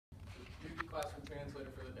Classroom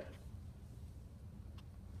Translator for the Deaf.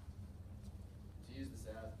 To use this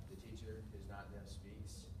app, the teacher who's not deaf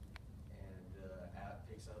speaks, and the app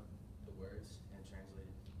picks up the words and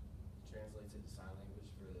translates it to sign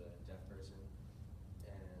language for the deaf person,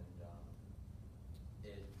 and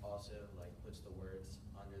it also puts the words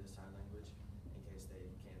under the sign language in case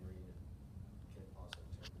they can't read. It can also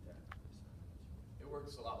interpret that for the sign language. It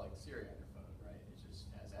works a lot like Siri on your phone, right? It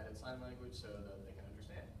just has added sign language so that they can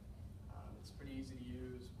understand. It's pretty easy to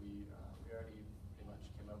use. We already pretty much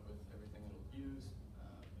came up with everything it'll use.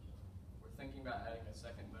 We're thinking about adding a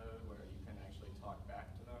second mode where you can actually talk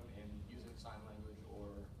back to them in using sign language,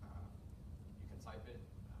 or you can type it.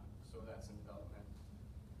 So that's in development.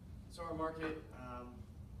 So our market,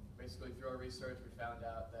 basically through our research, we found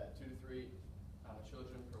out that 2 to 3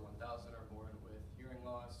 children per 1,000 are born with hearing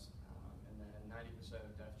loss, and then 90%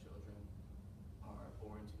 of deaf children are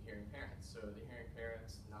born to hearing parents. So the hearing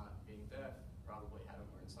parents, not being deaf, probably haven't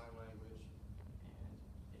learned sign language, and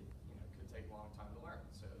it could take a long time to learn.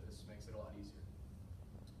 So this makes it a lot easier.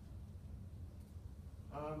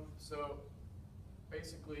 So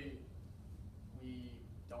basically, we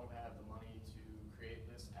don't have the money to create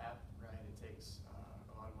this app, right? It takes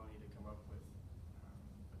a lot of money to come up with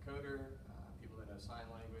a coder, people that know sign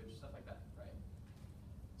language, stuff like that, right?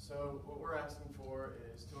 So what we're asking for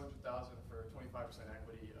is $200,000 for 25%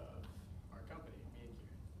 equity of our company, me and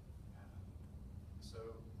Kieran.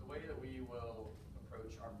 So the way that we will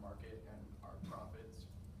approach our market and our profits,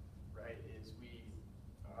 right, is we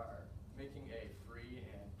are making a free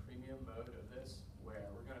and premium mode of this where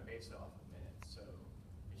we're going to base it off of minutes. So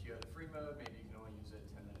if you have the free mode, maybe you can only use it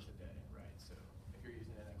 10 minutes a day, right? So if you're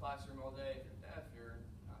using it in a classroom all day, if you're deaf, you're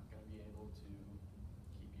not going to be able to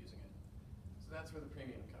keep using it. So that's where the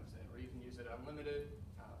premium comes in, where you can use it unlimited,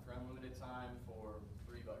 for unlimited time for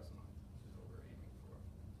 $3 a month, which is what we're aiming for.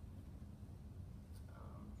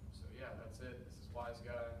 So yeah, that's it. This is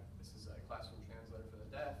WiseGuy. This is a classroom translator for the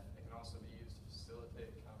deaf. It can also be used to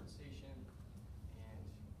facilitate conversation, and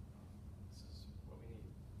this is what we need.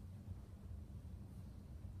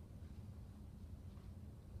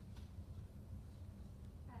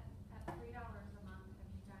 At $3 a month, have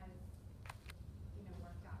you guys,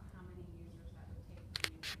 worked out how many users that would take for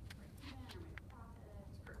you to break even or make a profit?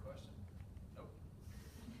 That's a great question. Nope.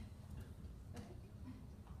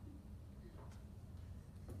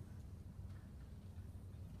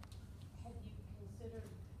 Have you considered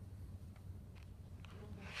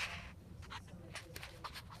local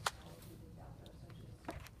facilities out there, such as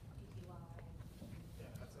PTY?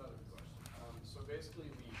 Yeah, that's another good question. So basically,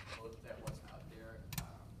 we looked at what's out there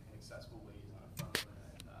in accessible ways on a phone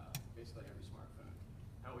and basically every smartphone.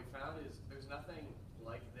 And what we found is there's nothing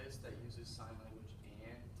like this that uses sign language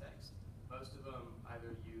and text. Most of them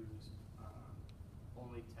either use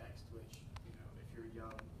only text, which if you're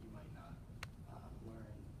young, you might not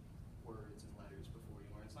learn words and letters before you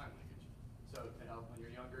learn sign language. So to help when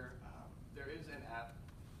you're younger, there is an app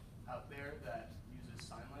out there that uses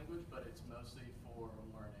sign language, but it's mostly for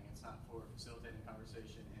learning. It's not for facilitating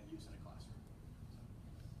conversation and use in a classroom.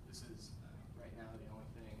 So this is right now the only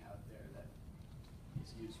thing out there that is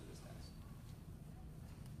used for this task.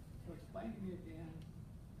 So explain to me again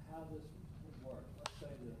how this would work. Let's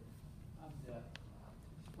say that I'm deaf.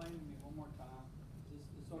 Explain to me one more time. Is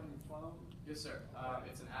this on your phone? Yes, sir.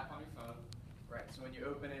 It's an app on your phone. Right. So when you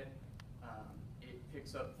open it, it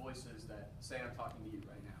picks up voices that say I'm talking to you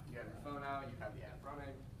right now. You have your phone out, you have the app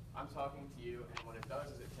running. I'm talking to you, and what it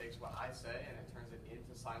does is it takes what I say and it turns it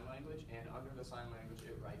into sign language, and under the sign language,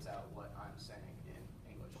 it writes out what I'm saying in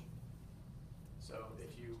English. So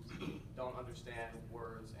if you don't understand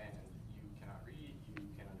words and you cannot read, you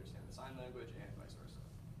can understand the sign language and vice versa.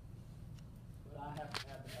 But I have to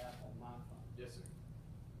have the app on my phone. Yes, sir.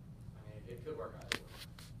 I mean, it could work either way.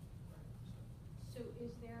 So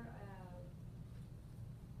is there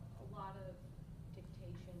a lot of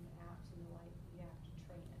dictation apps and the like you have to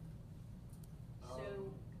train it?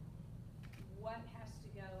 So what has to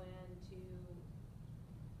go into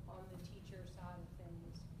on the teacher side of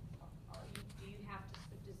things?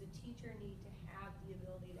 Does the teacher need to have the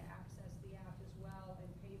ability to access the app as well and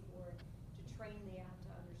pay for it to train the app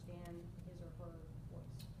to understand his or her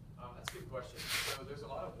voice? That's a good question. So there's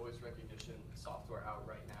a lot of voice recognition software out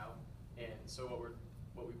right now, and so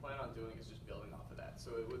what we plan on doing is just building off of that.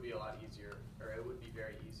 So it would be a lot easier, or it would be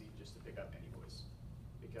very easy just to pick up any voice,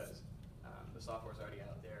 because the software's already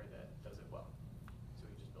out there that does it well. So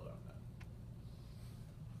we just build off that.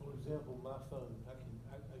 For example, my phone, I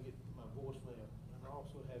get my voicemail, and I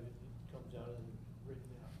also have it comes out and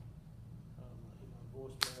written out.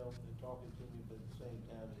 Voicemail and talking to me, but at the same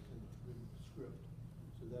time it's in the written script.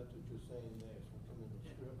 So that's what you're saying there, it's gonna come in the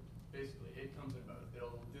Yeah. script? Basically, it comes in both.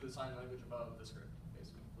 It'll do the sign language above the script,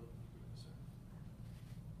 basically. So,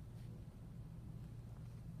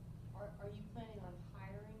 Are you planning on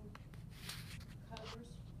hiring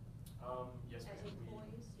coders yes, as ma'am.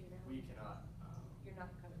 employees, you know? We cannot, You're not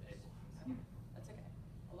coders? able. Okay, that's okay.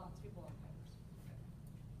 Lots of people are coders.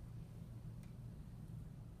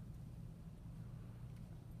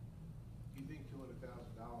 Do you think $200,000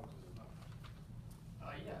 is enough?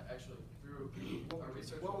 Yeah, actually, through our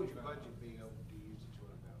research. What would we your found- budget be able to use the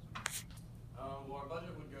 200,000? Well, our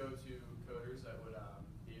budget would go to coders that would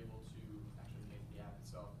be able to actually make the app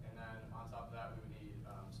itself. And then on top of that, we would need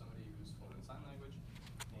somebody who's fluent in sign language,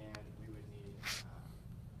 and we would need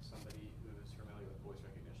somebody who is familiar with voice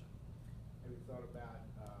recognition. Have you thought about,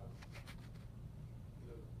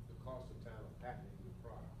 the cost of time of patenting your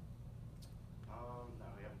product? No,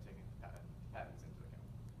 we haven't taken patents into account.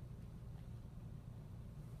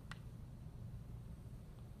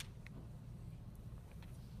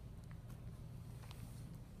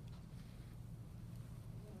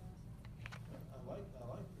 I like the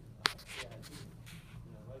idea,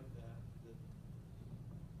 and I like that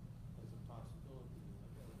as a possibility. I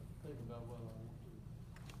gotta think about whether I want to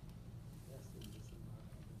invest in this or not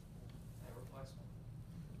at this point. Yeah, we're flexible.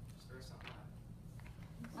 Just throw something out.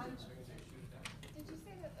 Um, So we can take a shoot at that. Did you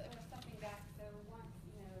say that there was something back, so once,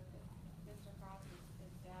 you know, if Mr. Cross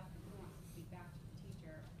is deaf and he wants to speak back to the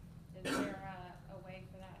teacher, is there a way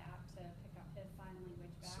for that app to pick up his sign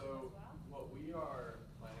language back as So well? what we are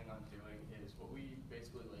planning on doing is, what we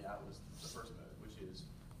basically laid out was the first mode, which is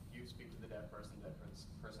you speak to the deaf person understands.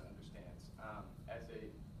 As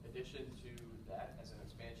a addition to that, as an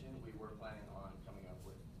expansion, we were planning on coming up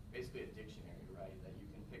with basically a dictionary, right? That you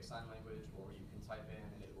can pick sign language or you can type in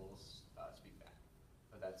and it will speak back.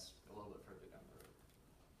 But that's a little bit further down the road.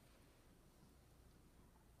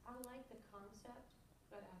 I like the concept,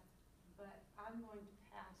 but I'm going to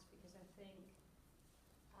pass because I think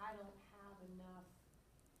I don't have enough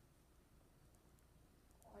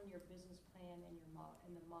on your business plan and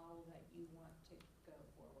and the model that you want to go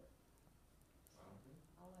forward.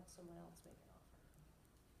 I'll let someone else make an offer.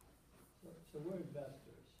 So we're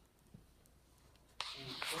investors. And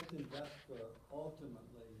what the investor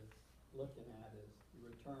ultimately is looking at is the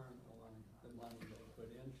return on the money they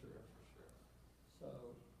put into it. So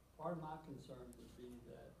part of my concern would be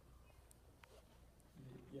that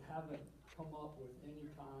you haven't come up with any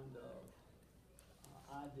kind of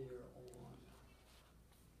idea on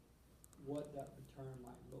what that return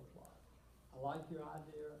might look like. I like your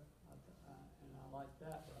idea, and I like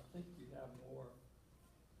that, but I think you have more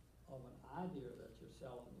of an idea that you're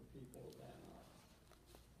selling to people than a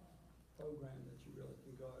program that you really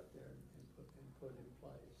can go out there and put in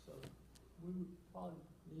place. So we would probably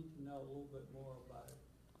need to know a little bit more about it.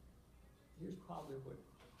 Here's probably what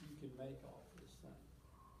you can make off this thing.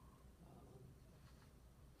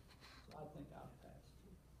 So I think I'll pass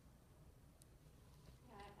too.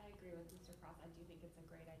 Yeah, I agree with Mr. Cross. I do think it's a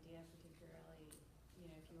great idea, particularly, you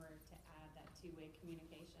know, if you were to add that two-way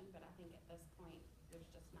communication. But I think at this point, there's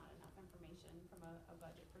just not enough information from a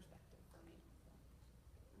budget perspective for me. So,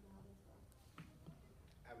 I'm out as well.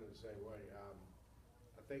 I'm in the same way.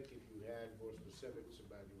 I think if you had more specifics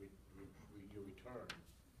about your return,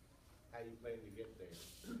 how you plan to get there.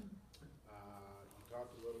 You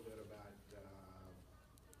talked a little bit about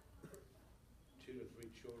 2 to 3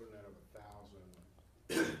 children out of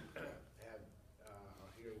 1,000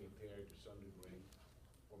 are hearing impaired to some degree,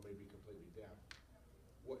 or maybe completely deaf.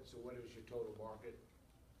 So what is your total market?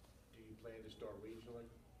 Do you plan to start regionally?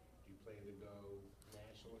 Do you plan to go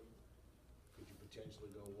nationally? Could you potentially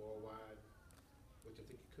go worldwide? Which I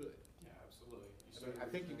think you could. Yeah, absolutely. I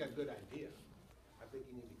think you got a good idea. I think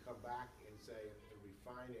you need to come back and say, and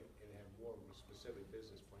refine it and have more of a specific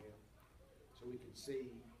business plan, so we can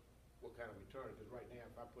see what kind of return, because right now,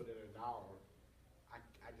 if I put in $1,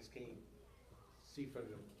 I just can't see from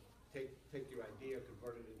the, take your idea,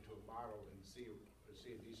 convert it into a model and see a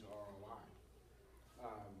decent ROI.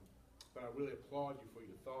 But I really applaud you for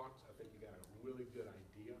your thoughts. I think you got a really good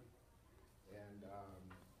idea, and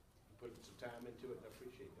you put some time into it, and I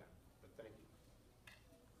appreciate that. But thank you.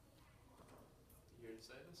 You here to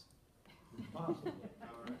say this? Possible.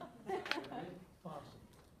 All right. Possible.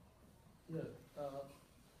 Yeah,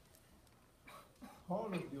 part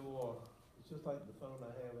of your, it's just like the phone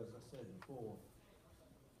I have, as I said before,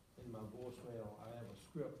 in my voicemail, I have a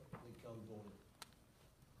script that comes on it.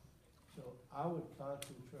 So I would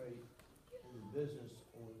concentrate in the business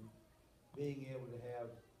on being able to have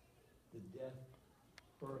the deaf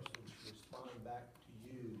person respond back to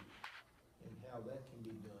you and how that can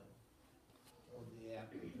be done on the app.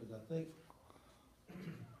 think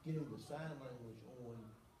getting the sign language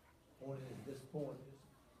on it at this point is,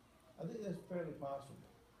 I think that's fairly possible.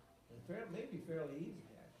 And maybe fairly easy,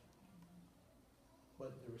 actually.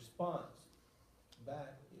 But the response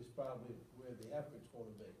back is probably where the effort's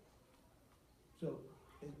gonna be. So,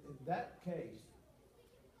 in that case,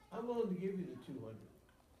 I'm willing to give you the 200.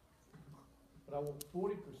 But I want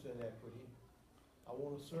 40% equity. I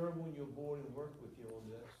wanna serve on your board and work with you on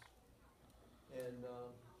this. And,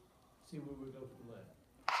 see where we go from there.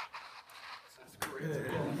 That's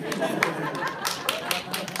great.